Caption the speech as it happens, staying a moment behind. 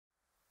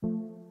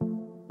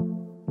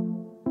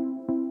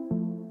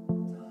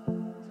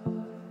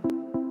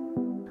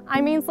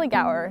I'm Ainsley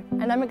Gower,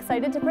 and I'm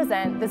excited to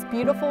present this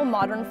beautiful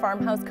modern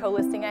farmhouse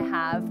co-listing I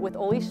have with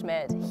Ole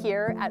Schmidt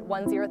here at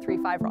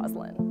 1035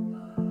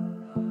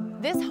 Roslyn.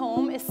 This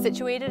home is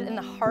situated in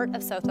the heart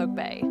of South Oak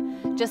Bay,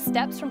 just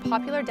steps from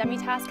popular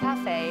Demitasse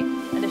Café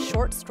and a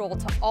short stroll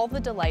to all the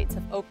delights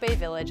of Oak Bay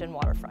Village and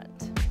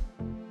waterfront.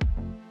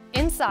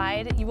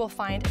 Inside, you will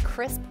find a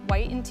crisp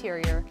white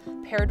interior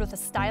paired with a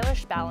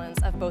stylish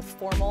balance of both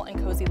formal and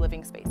cozy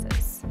living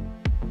spaces.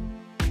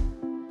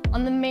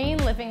 On the main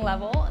living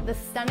level, the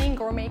stunning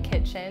gourmet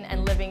kitchen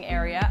and living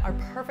area are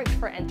perfect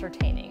for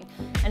entertaining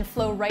and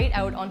flow right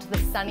out onto the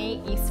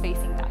sunny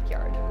east-facing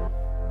backyard.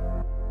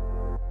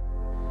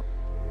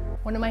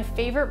 One of my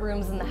favorite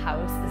rooms in the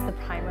house is the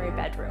primary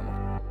bedroom.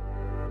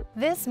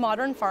 This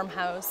modern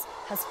farmhouse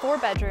has 4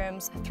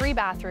 bedrooms, 3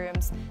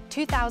 bathrooms,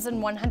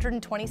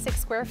 2,126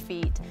 square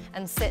feet,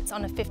 and sits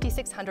on a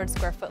 5,600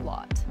 square foot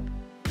lot.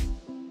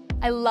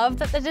 I love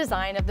that the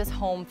design of this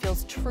home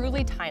feels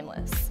truly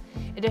timeless.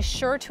 It is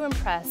sure to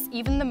impress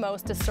even the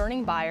most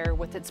discerning buyer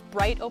with its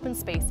bright open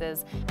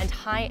spaces and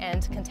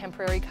high-end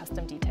contemporary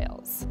custom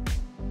details.